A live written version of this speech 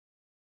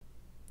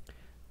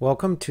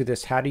Welcome to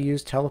this How to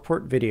Use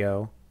Teleport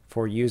video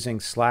for using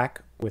Slack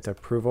with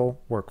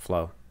Approval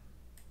workflow.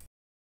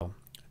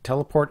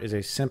 Teleport is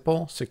a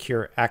simple,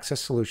 secure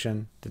access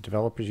solution that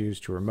developers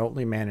use to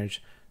remotely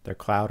manage their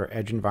cloud or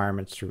edge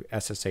environments through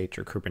SSH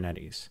or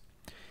Kubernetes.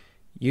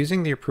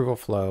 Using the approval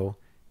flow,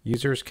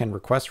 users can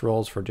request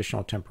roles for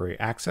additional temporary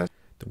access.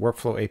 The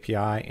Workflow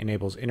API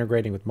enables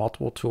integrating with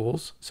multiple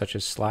tools such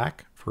as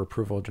Slack for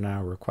approval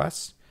denial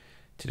requests.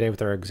 Today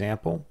with our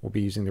example, we'll be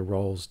using the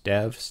roles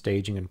dev,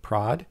 staging, and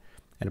prod,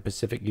 and a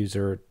specific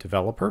user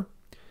developer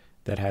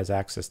that has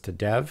access to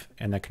dev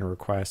and that can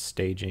request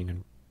staging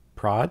and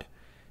prod.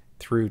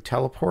 Through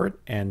Teleport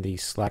and the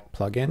Slack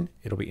plugin,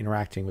 it'll be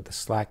interacting with the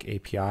Slack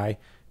API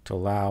to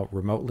allow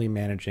remotely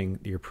managing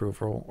the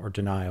approval or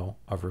denial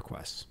of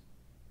requests.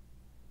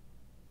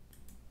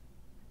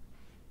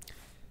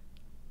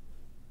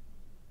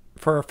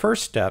 For our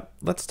first step,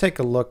 let's take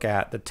a look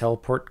at the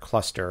Teleport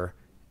cluster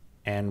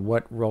and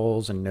what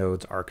roles and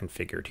nodes are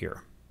configured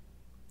here.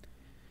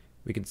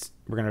 We're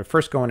going to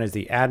first go in as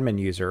the admin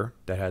user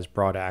that has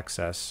broad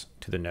access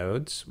to the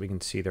nodes. We can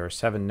see there are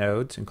 7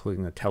 nodes,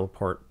 including the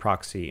teleport,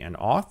 proxy, and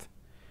auth.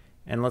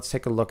 And let's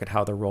take a look at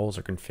how the roles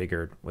are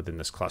configured within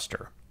this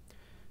cluster.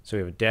 So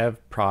we have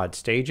dev, prod,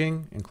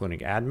 staging,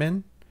 including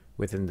admin.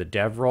 Within the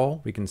dev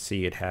role, we can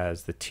see it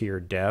has the tier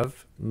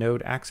dev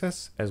node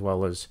access, as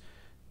well as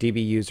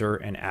DB user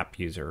and app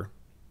user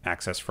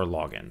access for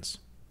logins.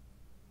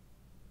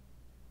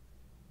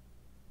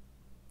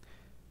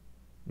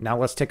 Now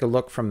let's take a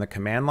look from the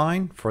command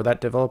line for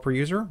that developer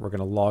user. We're going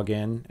to log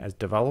in as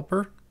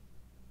developer.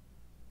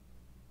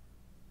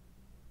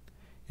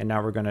 And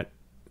now we're going to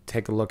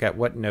take a look at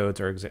what nodes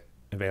are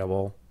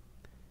available.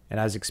 And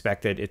as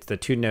expected, it's the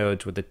 2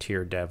 nodes with the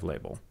tier dev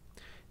label.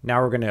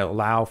 Now we're going to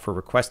allow for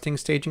requesting,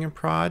 staging, and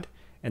prod.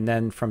 And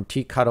then from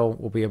tcuttle,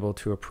 we'll be able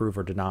to approve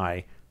or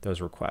deny those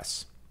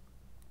requests.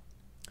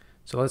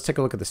 So let's take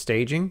a look at the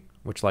staging,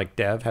 which like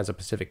dev has a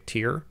specific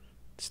tier,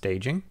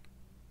 staging.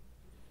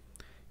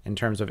 In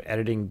terms of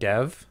editing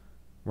dev,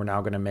 we're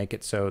now going to make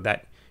it so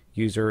that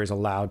user is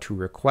allowed to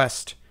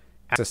request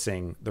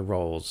accessing the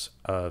roles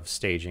of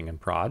staging and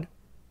prod.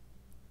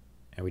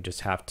 And we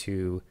just have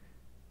to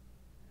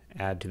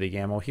add to the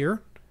YAML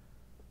here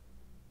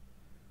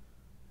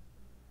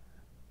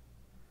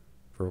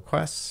for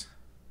requests.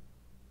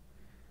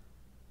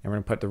 And we're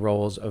going to put the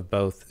roles of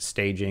both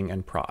staging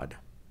and prod.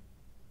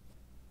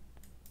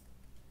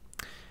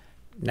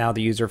 Now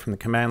the user from the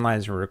command line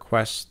is going to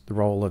request the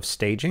role of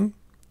staging.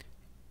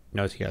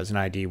 Notice he has an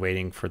ID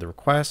waiting for the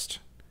request.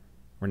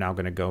 We're now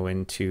going to go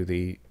into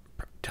the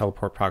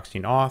teleport, proxy,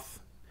 and auth,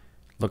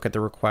 look at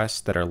the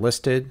requests that are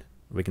listed.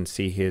 We can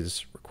see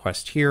his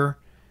request here,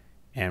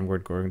 and we're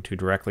going to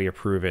directly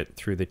approve it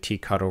through the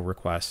tcuttle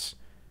requests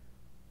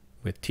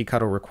with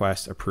tcuttle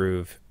request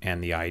approve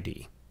and the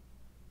ID.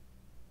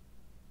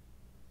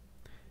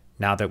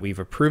 Now that we've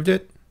approved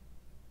it,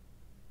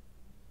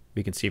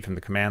 we can see from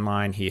the command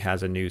line he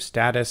has a new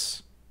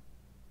status.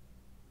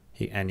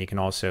 And you can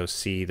also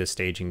see the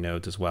staging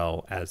nodes as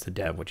well as the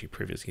dev, which he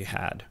previously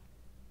had.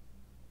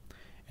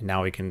 And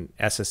now we can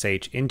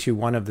SSH into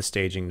one of the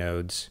staging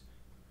nodes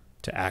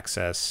to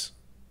access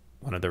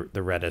one of the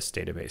Redis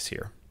database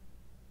here.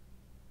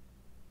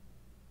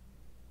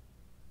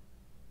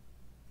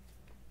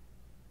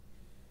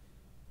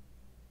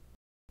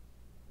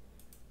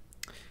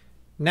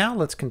 Now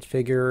let's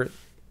configure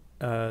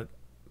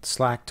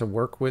Slack to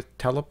work with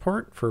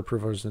Teleport for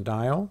approvals and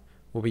denial.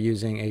 We'll be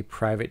using a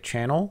private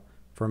channel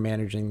for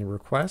managing the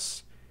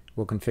requests.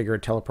 We'll configure a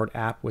Teleport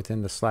app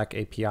within the Slack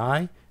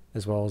API,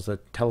 as well as the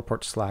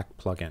Teleport Slack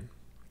plugin.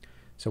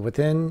 So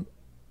within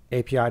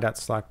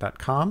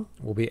api.slack.com,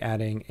 we'll be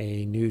adding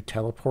a new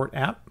Teleport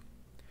app,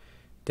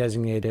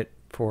 designate it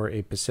for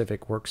a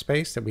specific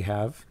workspace that we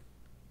have.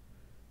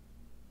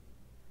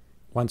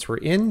 Once we're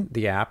in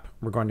the app,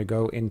 we're going to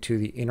go into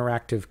the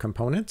interactive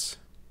components.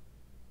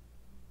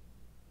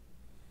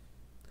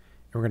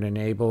 And we're going to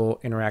enable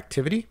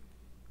interactivity.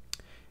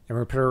 And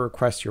we're going to put a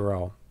request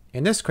URL.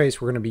 In this case,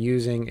 we're going to be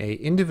using a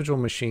individual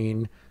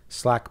machine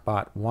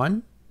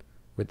slackbot1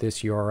 with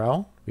this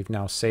URL. We've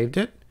now saved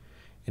it.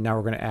 And now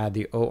we're going to add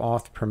the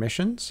OAuth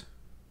permissions.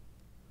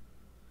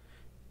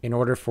 In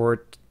order for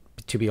it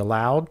to be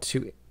allowed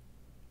to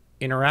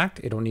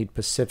interact, it'll need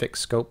specific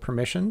scope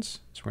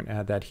permissions. So we're going to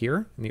add that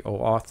here in the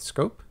OAuth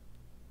scope.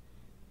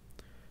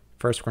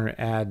 First, we're going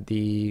to add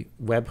the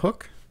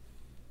webhook.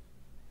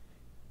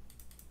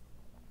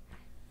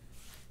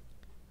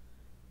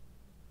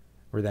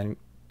 We're then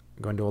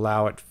going to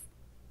allow it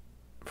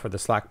for the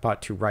Slack bot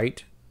to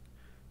write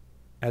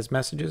as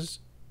messages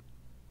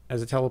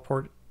as a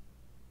teleport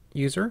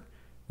user.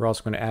 We're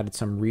also going to add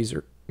some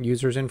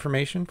users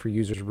information for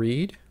users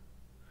read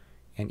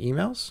and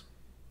emails.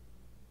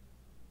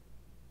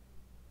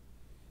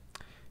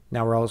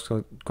 Now we're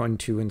also going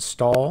to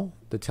install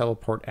the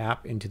Teleport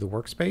app into the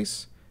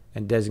workspace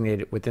and designate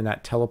it within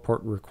that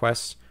Teleport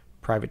requests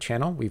private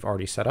channel we've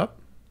already set up.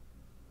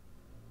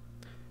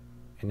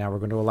 And now we're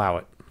going to allow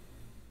it.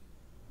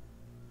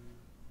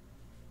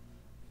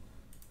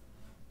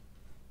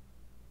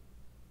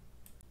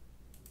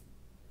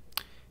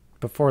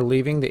 Before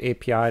leaving the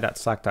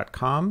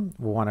api.slack.com,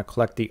 we'll want to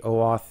collect the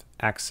OAuth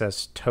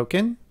access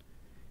token,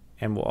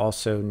 and we'll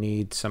also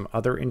need some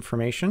other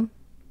information.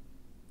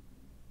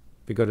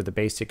 If we go to the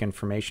basic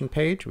information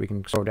page, we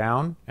can scroll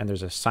down and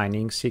there's a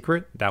signing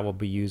secret that will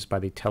be used by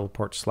the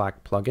Teleport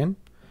Slack plugin.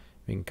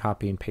 We can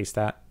copy and paste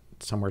that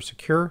somewhere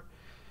secure.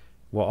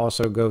 We'll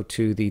also go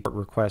to the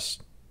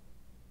request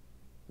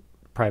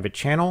private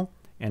channel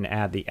and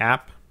add the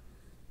app,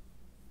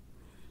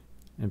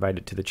 invite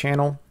it to the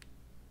channel,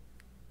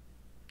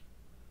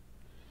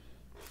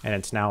 and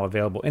it's now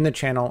available in the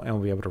channel and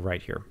we'll be able to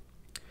write here.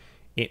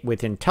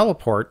 Within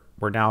Teleport,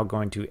 we're now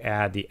going to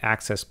add the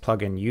access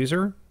plugin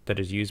user that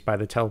is used by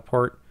the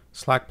Teleport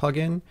Slack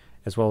plugin,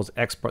 as well as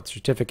export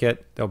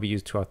certificate that will be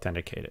used to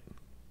authenticate it.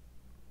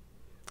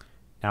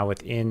 Now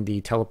within the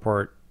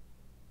Teleport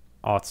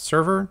auth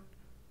server,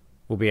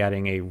 we'll be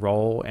adding a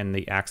role in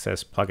the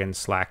access plugin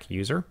Slack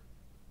user.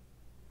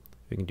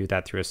 We can do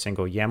that through a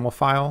single YAML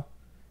file,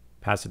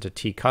 pass it to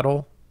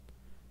tcuttle.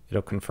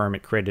 It'll confirm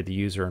it created the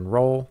user and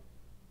role.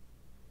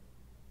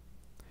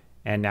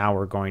 And now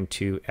we're going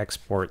to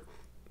export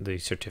the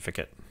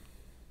certificate.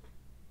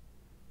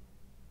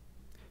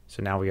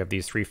 So now we have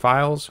these 3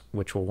 files,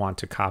 which we'll want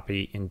to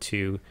copy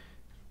into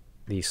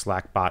the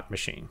Slack bot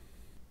machine.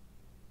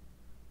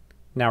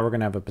 Now we're going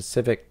to have a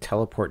specific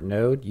teleport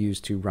node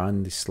used to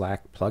run the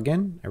Slack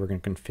plugin, and we're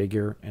going to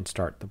configure and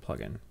start the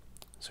plugin.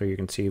 So you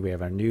can see we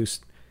have our new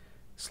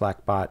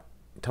Slack bot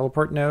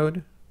teleport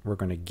node. We're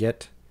going to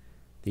get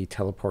the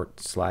teleport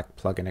Slack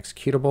plugin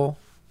executable.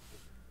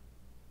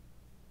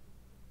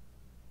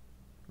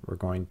 We're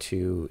going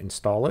to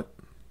install it,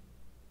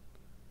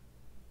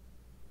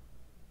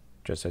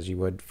 just as you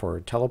would for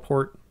a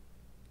teleport.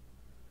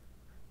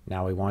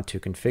 Now we want to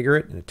configure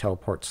it in the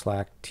teleport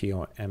Slack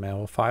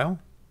TOML file.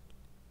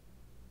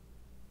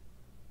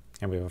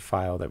 And we have a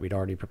file that we'd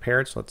already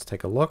prepared, so let's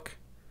take a look.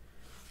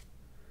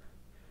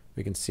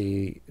 We can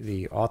see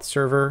the auth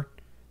server,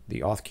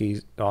 the auth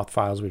keys, the auth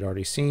files we'd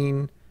already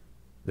seen,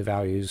 the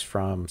values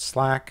from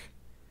Slack,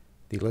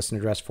 the listen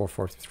address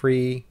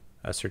 443,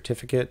 a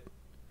certificate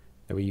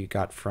that we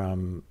got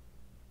from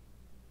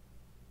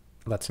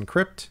Let's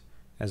Encrypt,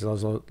 as well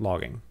as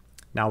logging.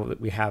 Now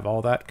that we have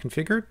all that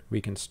configured, we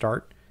can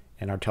start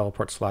in our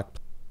Teleport Slack.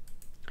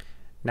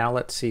 Now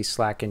let's see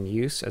Slack in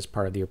use as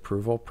part of the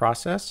approval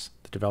process.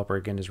 The developer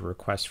again is a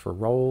request for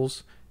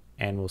roles,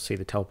 and we'll see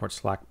the Teleport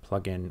Slack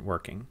plugin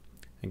working.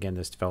 Again,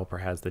 this developer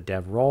has the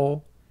dev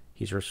role.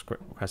 He's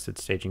requested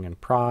staging and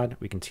prod.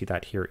 We can see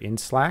that here in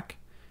Slack,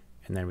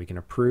 and then we can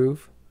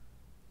approve.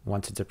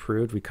 Once it's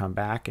approved, we come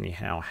back and he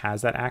now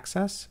has that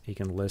access. He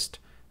can list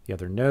the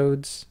other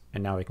nodes,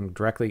 and now we can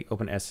directly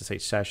open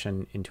SSH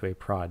session into a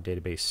prod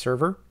database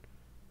server.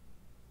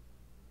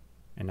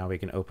 And now we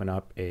can open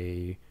up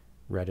a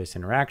Redis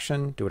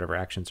interaction, do whatever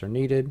actions are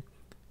needed,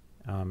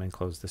 and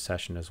close the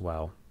session as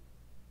well.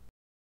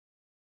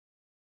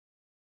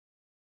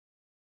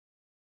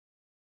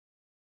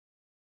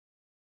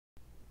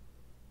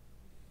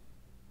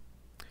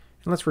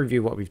 And let's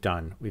review what we've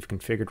done. We've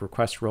configured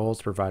request roles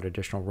to provide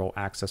additional role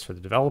access for the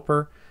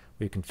developer.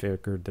 We've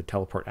configured the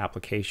teleport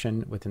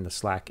application within the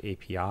Slack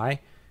API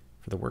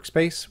for the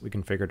workspace. We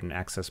configured an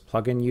access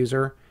plugin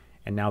user,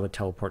 and now the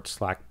Teleport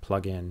Slack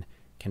plugin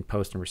can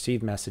post and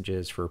receive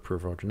messages for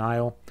approval or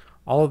denial.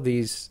 All of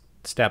these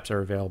steps are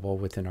available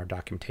within our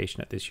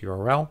documentation at this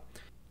URL.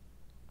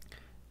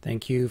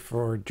 Thank you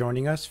for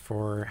joining us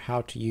for how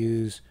to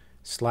use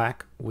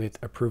Slack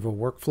with approval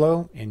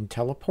workflow in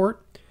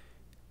Teleport.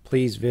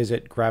 Please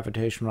visit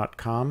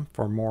gravitational.com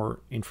for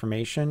more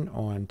information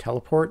on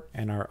Teleport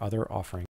and our other offerings.